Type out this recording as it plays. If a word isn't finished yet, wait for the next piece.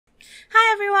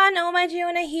everyone, Oh My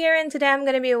Giona here, and today I'm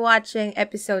going to be watching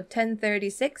episode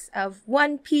 1036 of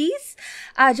One Piece.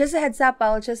 Just a heads up,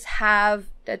 I'll just have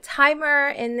the timer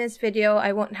in this video.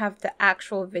 I won't have the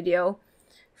actual video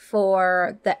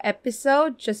for the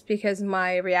episode just because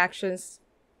my reactions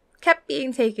kept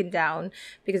being taken down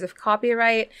because of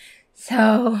copyright.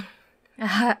 So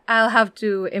I'll have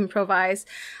to improvise.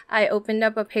 I opened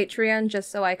up a Patreon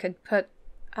just so I could put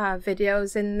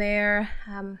videos in there.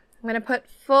 I'm going to put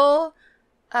full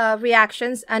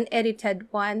reactions, unedited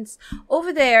ones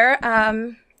over there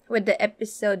with the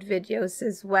episode videos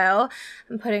as well.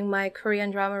 I'm putting my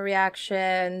Korean drama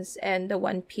reactions and the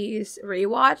One Piece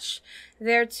rewatch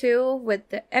there too with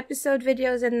the episode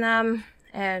videos in them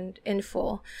and in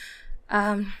full.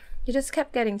 You just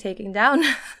kept getting taken down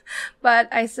but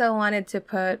I still wanted to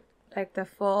put like the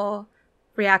full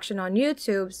reaction on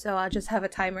YouTube, so I'll just have a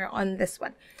timer on this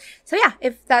one. So yeah,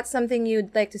 if that's something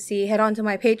you'd like to see, head on to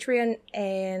my Patreon,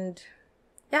 and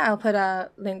yeah, I'll put a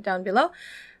link down below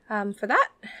for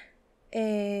that.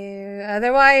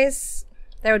 Otherwise,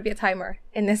 there would be a timer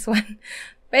in this one.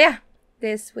 But yeah,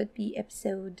 this would be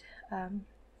episode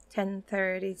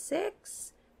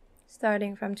 1036,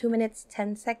 starting from 2 minutes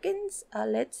 10 seconds.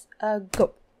 Let's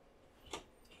go.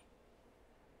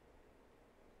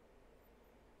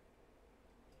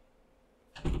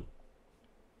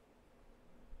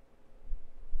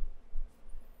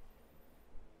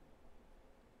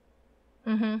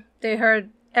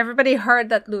 Everybody heard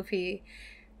that Luffy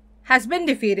has been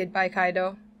defeated by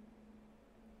Kaido.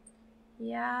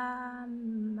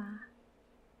 Yummy.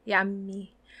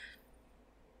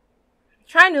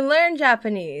 Trying to learn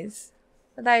Japanese.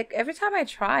 But like, every time I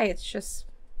try, it's just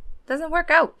doesn't work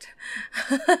out.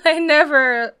 I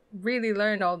never really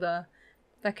learned all the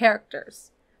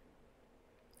characters.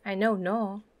 I know,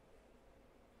 no.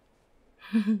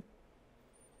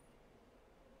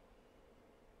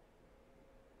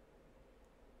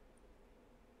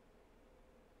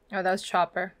 Oh, that was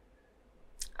Chopper.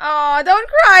 Oh, don't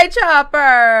cry,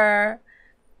 Chopper!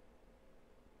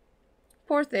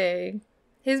 Poor thing.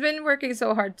 He's been working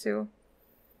so hard too.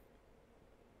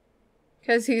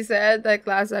 Because he said, like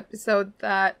last episode,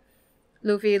 that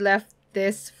Luffy left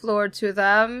this floor to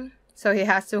them. So he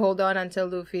has to hold on until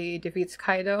Luffy defeats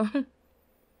Kaido.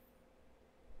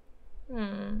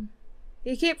 You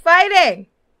keep fighting!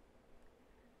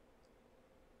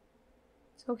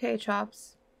 It's okay,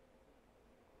 Chops.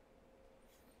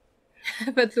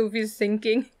 But Luffy's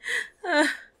sinking.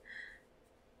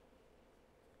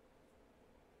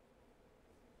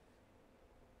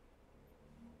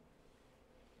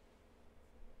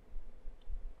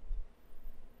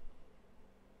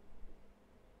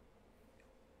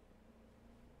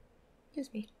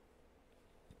 Excuse me.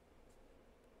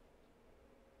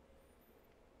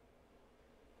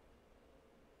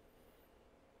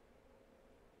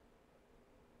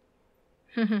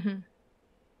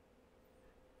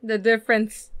 The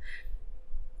difference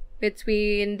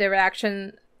between the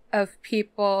reaction of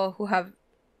people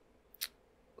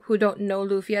who don't know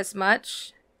Luffy as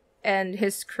much and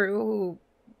his crew who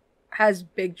has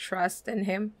big trust in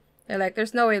him. They're like,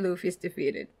 there's no way Luffy's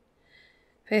defeated.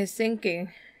 But he's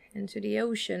sinking into the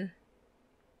ocean.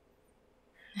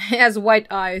 He has white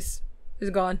eyes. He's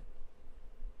gone.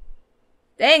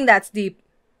 Dang, that's deep.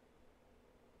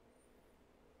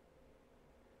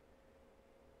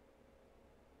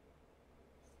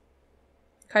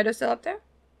 Kaido's still up there?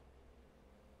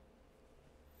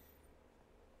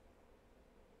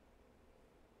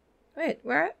 Wait,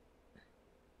 where?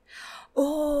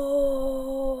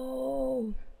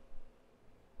 Oh!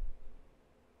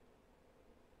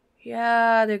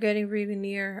 Yeah, they're getting really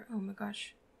near. Oh my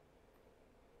gosh.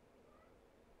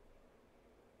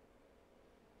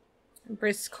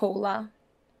 Briscola.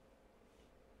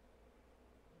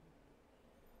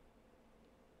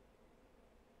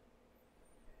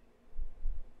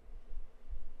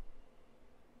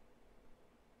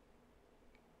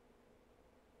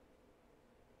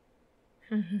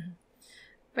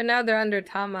 But now they're under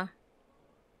Tama.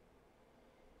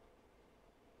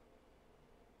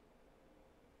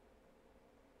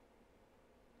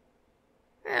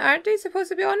 Aren't they supposed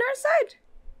to be on our side?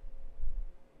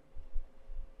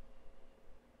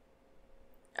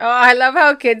 Oh, I love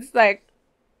how Kid's like...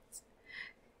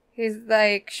 He's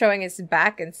like showing his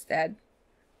back instead.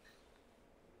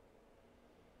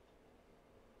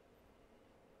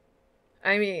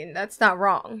 I mean, that's not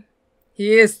wrong.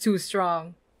 He is too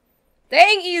strong.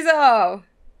 Dang, Izo!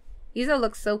 Izo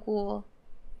looks so cool.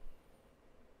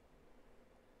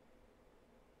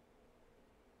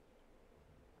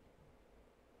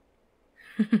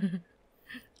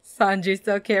 Sanji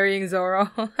still carrying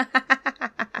Zoro.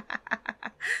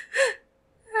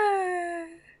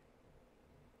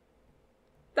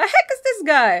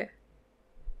 guy.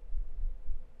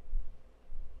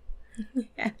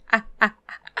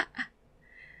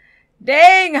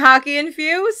 Dang, hockey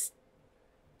infused.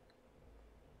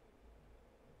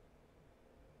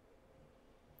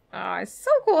 Oh, it's so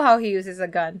cool how he uses a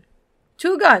gun.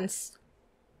 2 guns.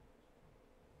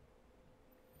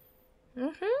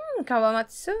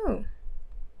 Kawamatsu.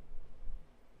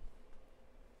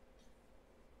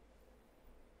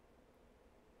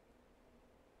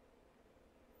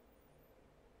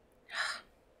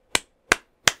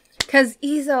 Because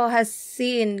Izo has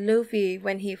seen Luffy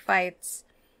when he fights.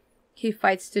 He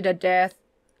fights to the death.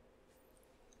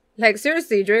 Like,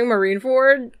 seriously, during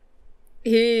Marineford,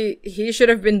 he should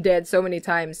have been dead so many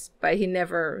times, but he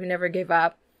never gave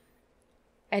up.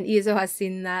 And Izo has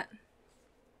seen that.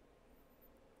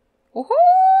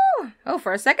 Woohoo! Oh,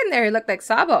 for a second there, he looked like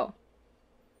Sabo.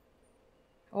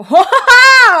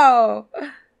 Wow!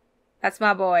 That's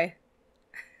my boy.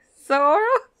 Zoro.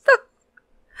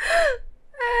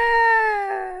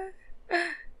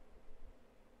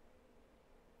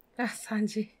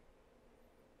 Sanji.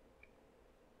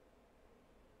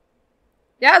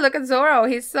 Yeah, look at Zoro.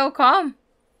 He's so calm.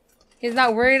 He's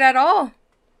not worried at all.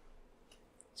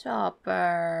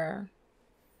 Chopper.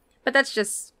 But that's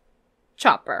just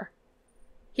Chopper.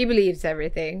 He believes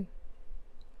everything.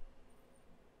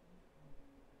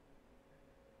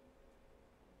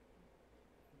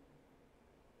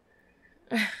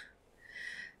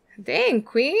 Dang,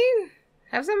 Queen.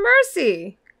 Have some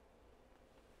mercy.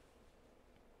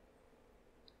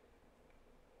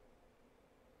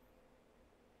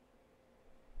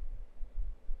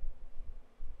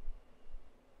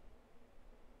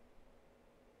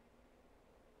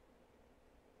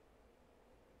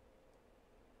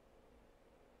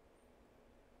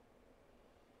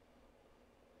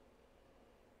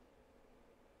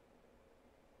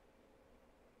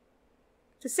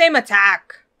 The same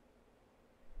attack.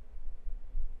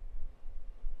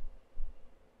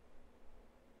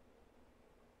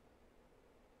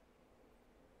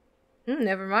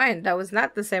 Never mind. That was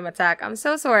not the same attack. I'm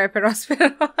so sorry,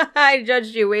 Perospero. I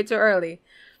judged you way too early.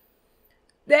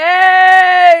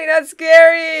 Dang! That's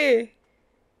scary!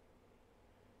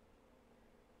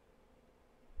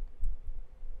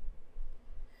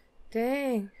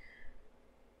 Dang.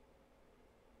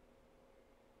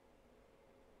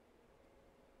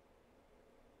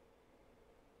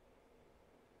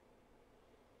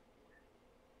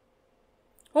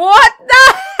 What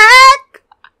the heck?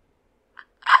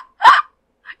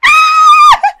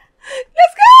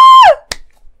 Let's go!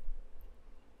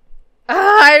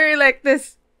 I really like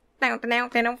this. Let's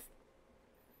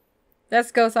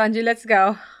go, Sanji. Let's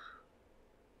go.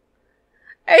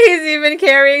 He's even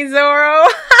carrying Zoro.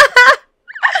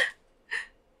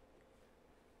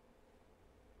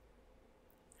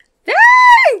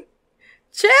 Dang!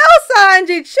 Chill,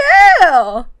 Sanji.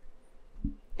 Chill.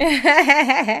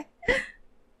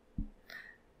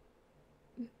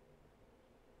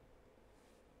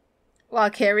 While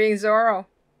carrying Zoro.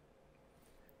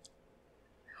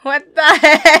 What the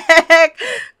heck?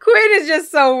 Queen is just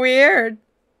so weird.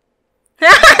 I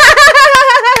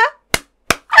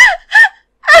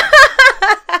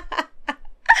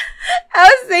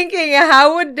was thinking,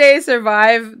 how would they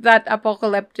survive that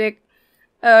apocalyptic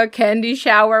candy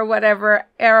shower, whatever,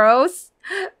 arrows?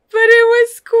 But it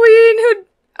was Queen who...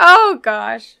 Oh,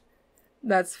 gosh.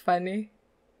 That's funny.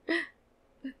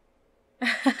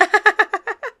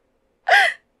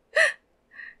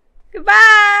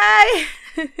 Goodbye!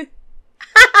 He became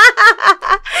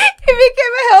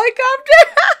a helicopter!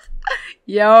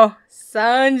 Yo,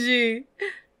 Sanji.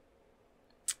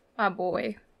 My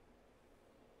boy.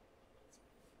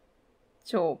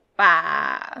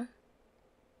 Chopa.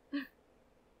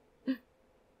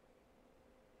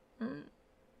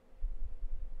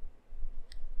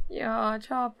 Yeah,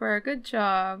 Chopper, good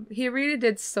job. He really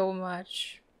did so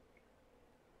much.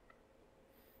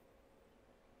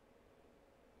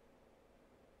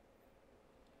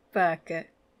 Bakit?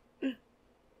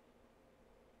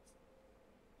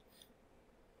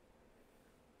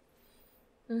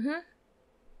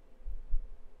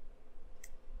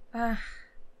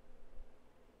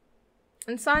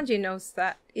 And Sanji knows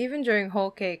that. Even during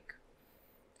Whole Cake,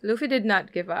 Luffy did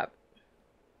not give up.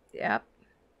 Yep.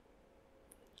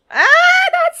 Ah,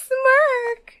 that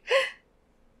smirk!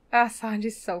 Ah,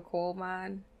 Sanji's so cool,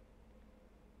 man.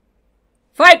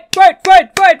 Fight! Fight!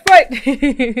 Fight! Fight! Fight!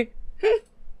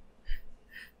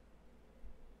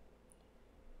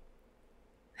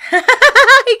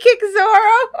 He kicked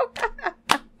Zoro!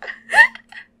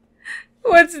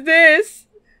 What's this?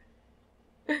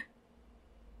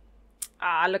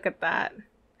 Ah, look at that.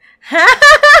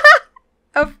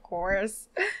 Of course.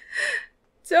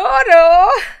 Toro!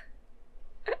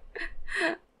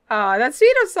 Ah, that's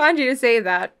sweet of Sanji to say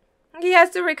that. He has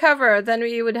to recover, then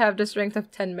we would have the strength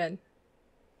of 10 men.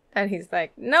 And he's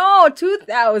like, no,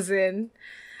 2,000.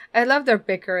 I love their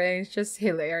bickering. It's just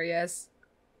hilarious.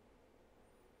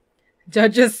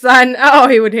 Judge's son. Oh,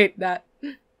 he would hate that.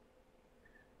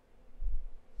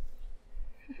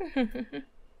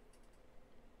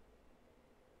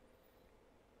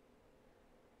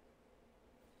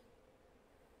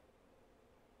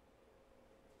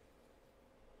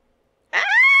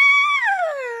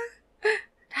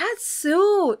 That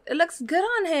suit. It looks good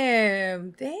on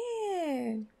him.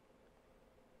 Dang.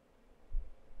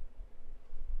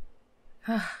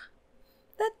 Are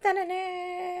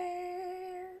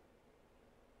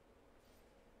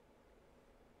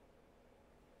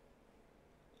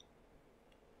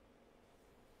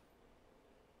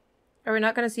we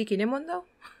not gonna see Kinemon though?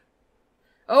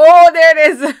 Oh, there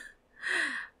it is!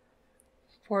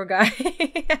 Poor guy.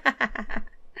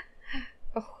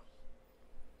 Oh.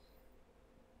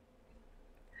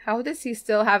 How does he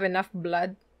still have enough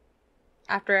blood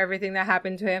after everything that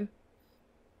happened to him?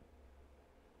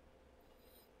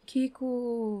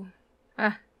 Kiku.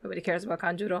 Ah, nobody cares about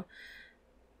Kanjuro.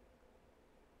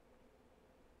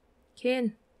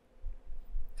 Kin.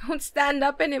 Don't stand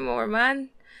up anymore, man.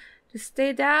 Just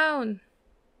stay down.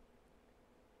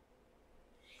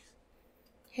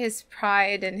 His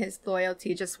pride and his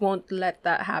loyalty just won't let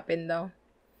that happen, though.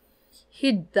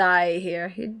 He'd die here.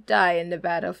 He'd die in the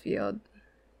battlefield.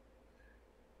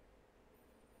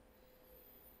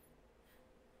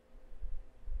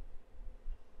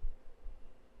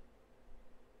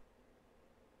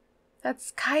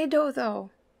 That's Kaido, though.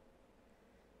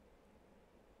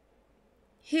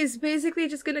 He's basically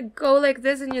just gonna go like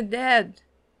this and you're dead.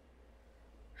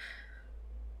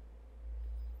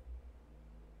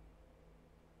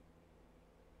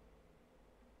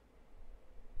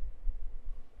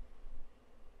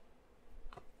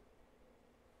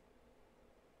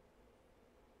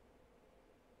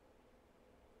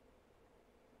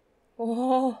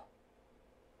 Oh.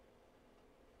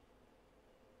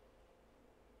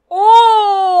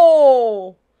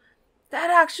 Oh! That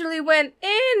actually went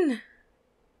in!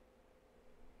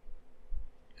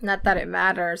 Not that it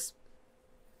matters.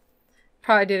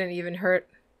 Probably didn't even hurt.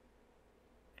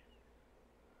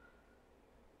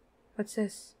 What's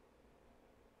this?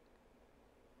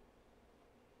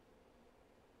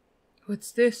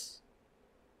 What's this?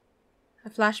 A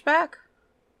flashback?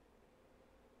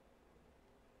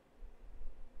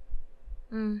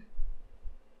 Hmm.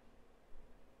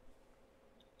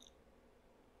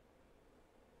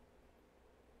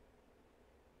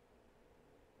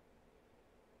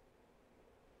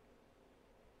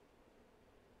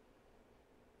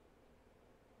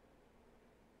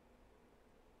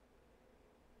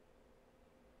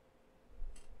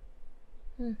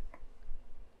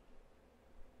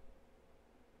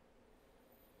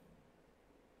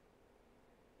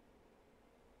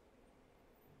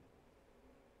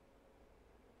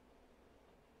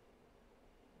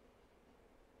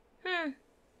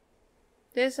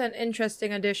 This is an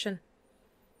interesting addition.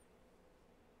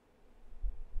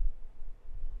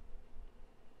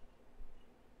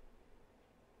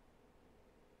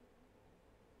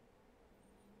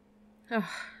 Oh.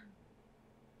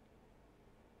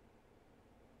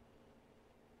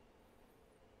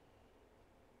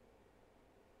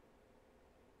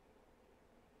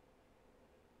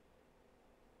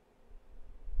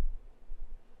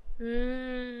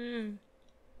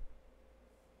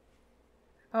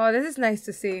 Oh, this is nice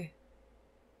to see.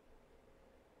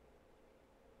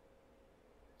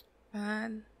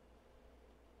 Man.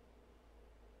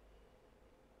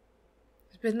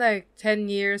 It's been like 10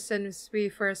 years since we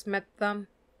first met them.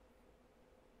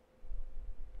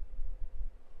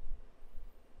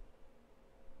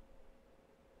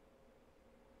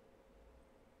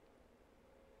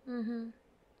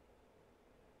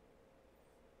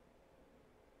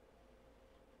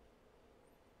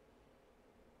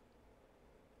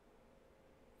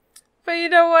 But you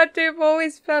know what? They've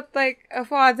always felt like a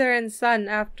father and son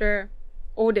after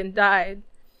Odin died.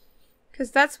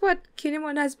 Because that's what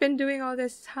Kinemon has been doing all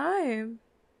this time.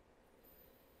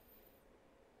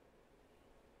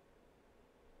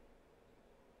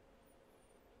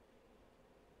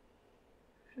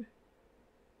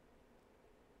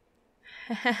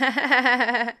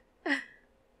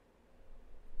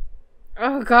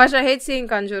 Oh gosh, I hate seeing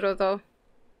Kanjuro though.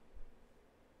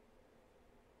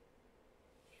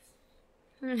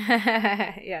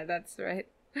 Yeah, that's right.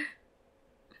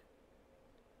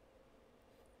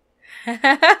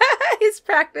 He's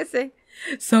practicing.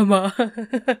 Sama.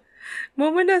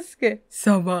 Momonosuke.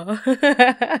 Sama.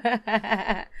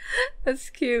 That's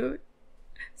cute.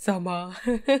 Sama.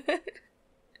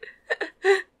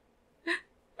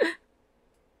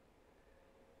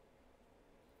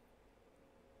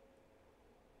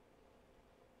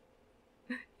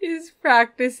 He's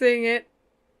practicing it.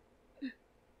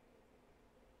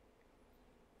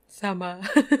 Sama.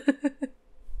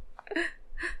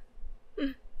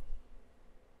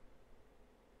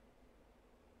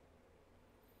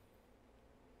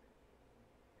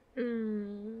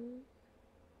 Mm.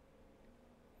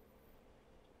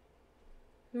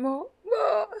 Mo.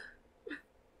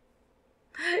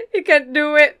 You can't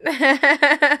do it.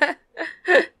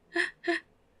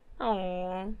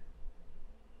 Oh.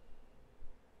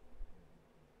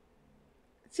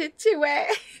 Chichiwe.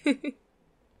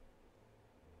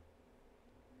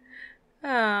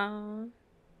 Oh.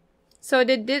 So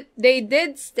they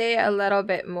did stay a little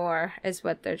bit more, is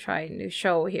what they're trying to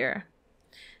show here.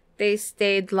 They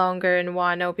stayed longer in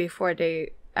Wano before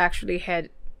they actually head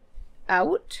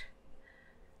out.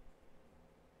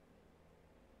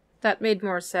 That made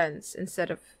more sense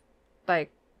instead of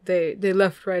like they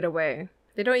left right away.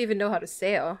 They don't even know how to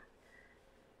sail.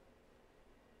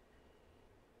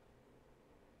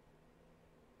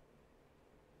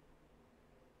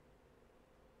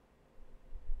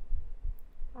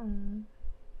 Oh.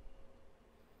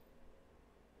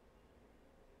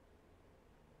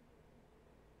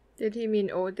 Did he mean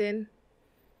Odin?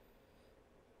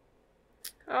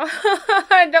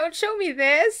 Oh, don't show me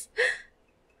this.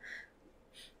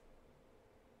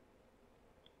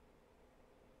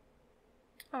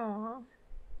 Oh,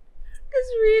 because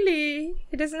really,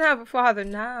 he doesn't have a father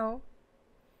now.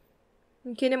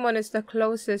 And Kinemon is the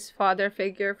closest father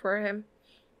figure for him.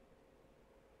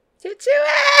 Chichue!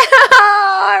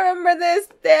 Oh, I remember this.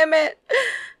 Damn it.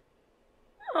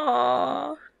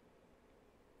 Oh.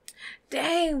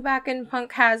 Dang, back in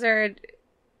Punk Hazard,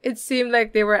 it seemed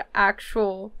like they were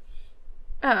actual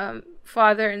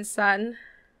father and son.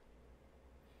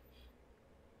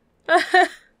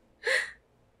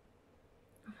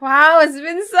 Wow, it's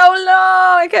been so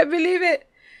long. I can't believe it.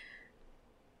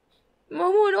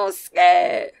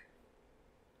 Momonosuke.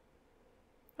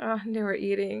 Oh, they were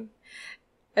eating.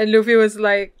 And Luffy was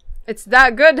like, "It's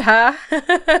that good, huh?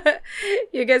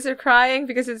 You guys are crying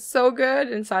because it's so good."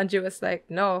 And Sanji was like,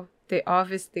 "No, they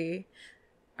obviously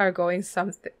are going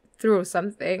through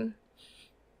something."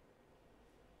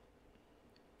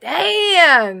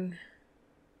 Dang!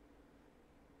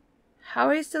 How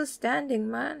are you still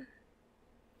standing, man?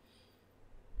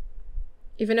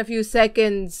 Even a few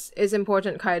seconds is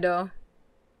important, Kaido.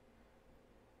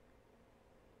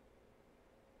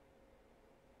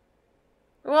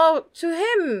 Well, to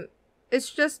him,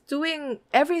 it's just doing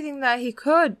everything that he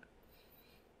could.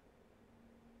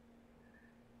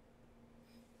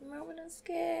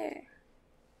 Momonosuke.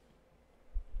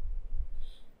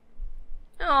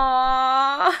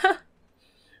 Aww.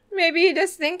 Maybe you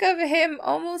just think of him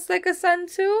almost like a son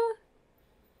too?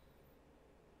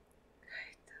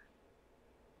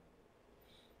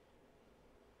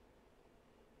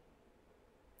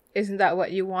 Isn't that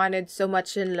what you wanted so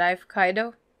much in life,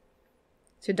 Kaido?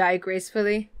 To die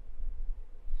gracefully?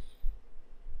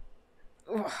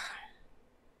 Ugh.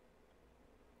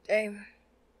 Damn.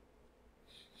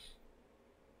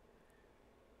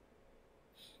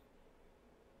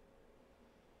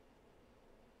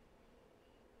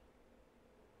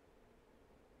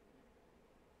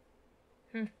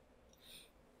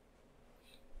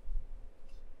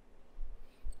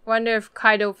 Wonder if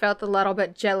Kaido felt a little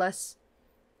bit jealous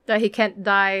that he can't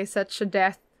die such a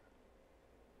death.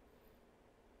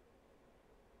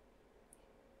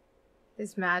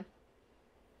 He's mad.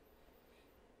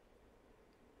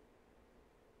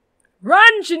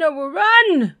 Run, Shinobu,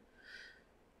 run!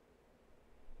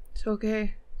 It's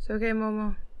okay. It's okay,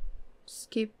 Momo.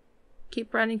 Just keep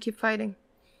running, keep fighting.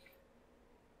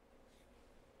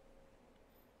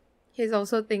 He's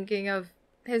also thinking of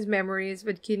his memories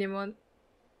with Kinemon.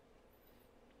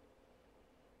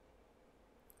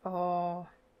 Oh.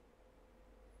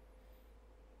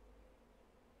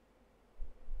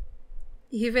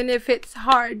 Even if it's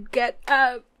hard, get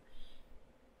up.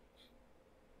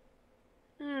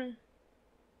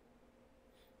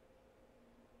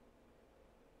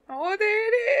 Oh, there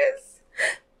it is.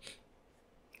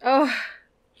 Oh.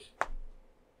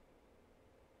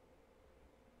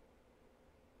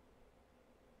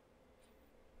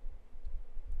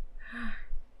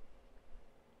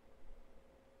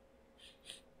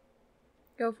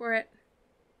 Go for it.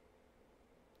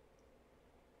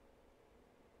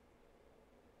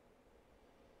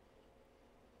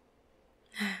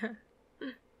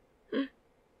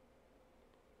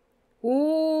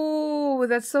 Oh,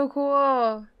 that's so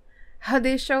cool. How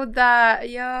they showed that.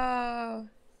 Yeah.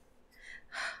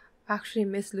 I actually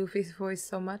miss Luffy's voice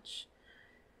so much.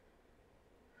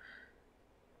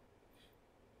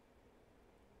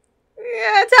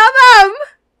 Yeah, tell them!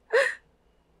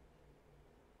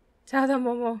 Tell them,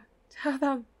 Momo. Tell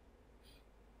them.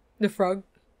 The frog.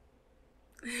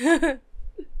 Kozuki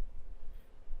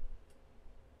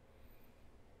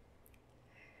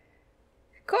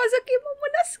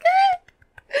Momonosuke!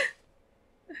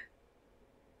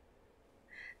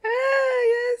 Ah,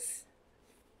 yes.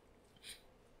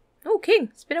 Oh, King.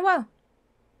 It's been a while.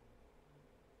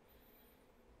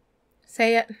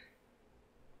 Say it.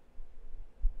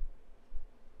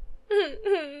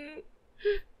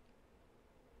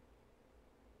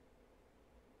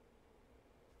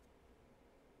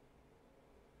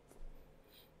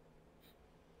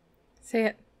 Say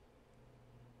it.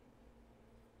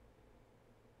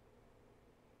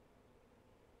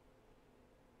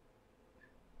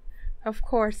 Of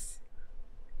course.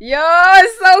 Yo,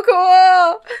 it's so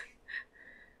cool!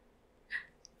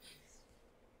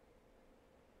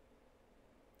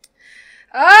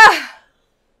 Ah!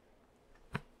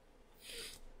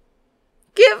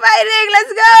 Keep fighting!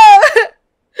 Let's go!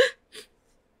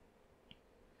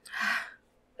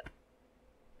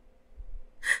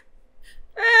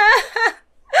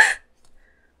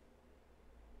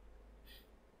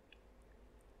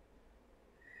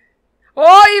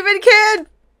 Oh, even kid!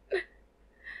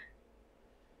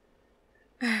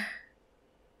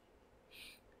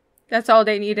 That's all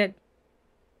they needed.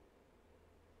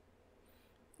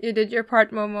 You did your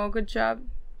part, Momo. Good job.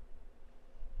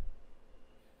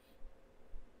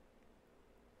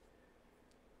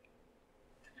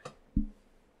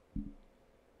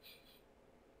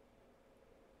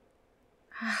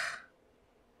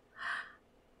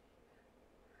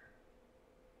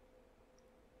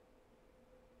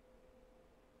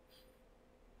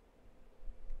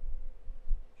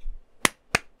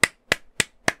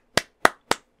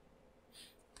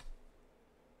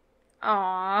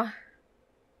 Aww.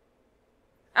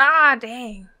 Ah,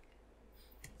 dang.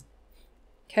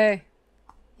 Okay.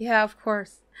 Yeah, of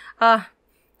course. That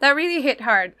really hit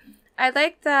hard. I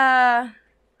like the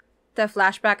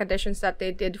flashback additions that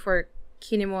they did for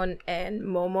Kinemon and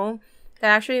Momo.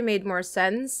 That actually made more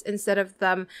sense instead of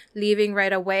them leaving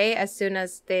right away as soon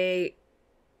as they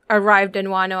arrived in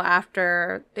Wano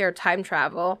after their time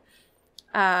travel.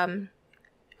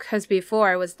 Because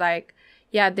before it was like,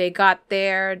 yeah, they got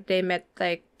there, they met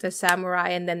like the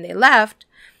samurai, and then they left.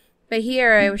 But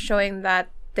here it was showing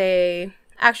that they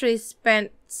actually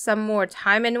spent some more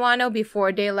time in Wano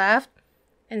before they left.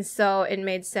 And so it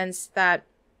made sense that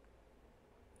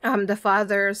the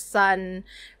father-son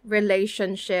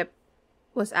relationship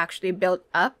was actually built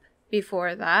up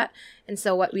before that. And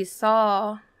so what we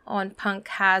saw on Punk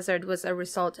Hazard was a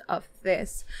result of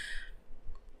this.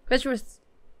 It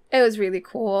was really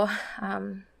cool.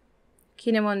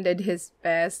 Kinemon did his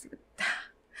best.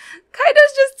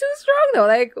 Kaido's just too strong though.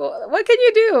 Like, what can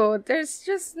you do? There's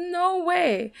just no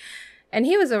way. And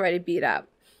he was already beat up.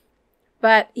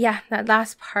 But yeah, that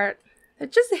last part,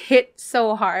 it just hit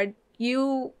so hard.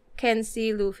 You can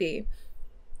see Luffy.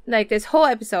 Like this whole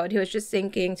episode, he was just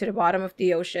sinking to the bottom of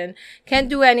the ocean. Can't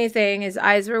do anything. His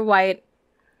eyes were white.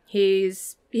 He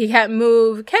can't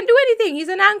move. Can't do anything. He's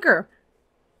an anchor.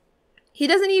 He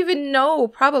doesn't even know,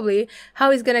 probably,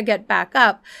 how he's gonna get back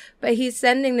up. But he's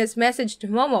sending this message to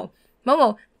Momo.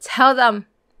 Momo, tell them.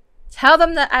 Tell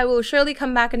them that I will surely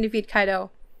come back and defeat Kaido.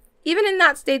 Even in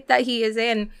that state that he is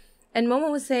in. And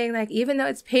Momo was saying, like, even though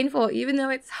it's painful, even though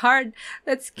it's hard,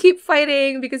 let's keep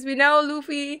fighting because we know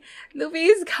Luffy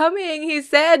is coming. He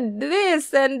said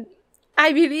this and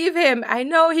I believe him. I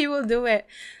know he will do it.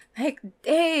 Like,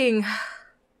 dang.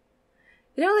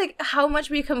 You know, like, how much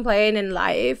we complain in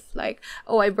life. Like,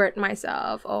 oh, I burnt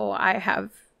myself. Oh, I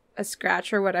have a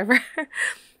scratch or whatever.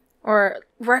 Or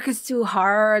work is too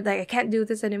hard. Like, I can't do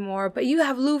this anymore. But you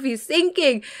have Luffy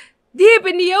sinking deep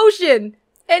in the ocean.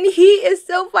 And he is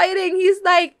still fighting. He's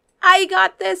like, I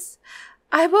got this.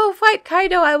 I will fight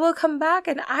Kaido. I will come back.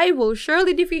 And I will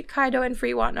surely defeat Kaido and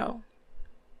free Wano.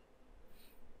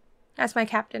 That's my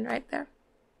captain right there.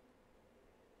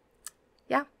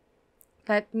 Yeah.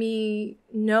 Let me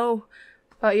know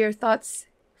about your thoughts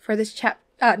for this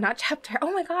not chapter.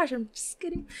 Oh my gosh, I'm just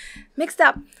getting mixed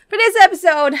up. For this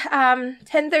episode,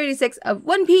 1036 of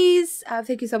One Piece.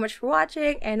 Thank you so much for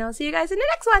watching, and I'll see you guys in the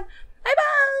next one. Bye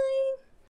bye!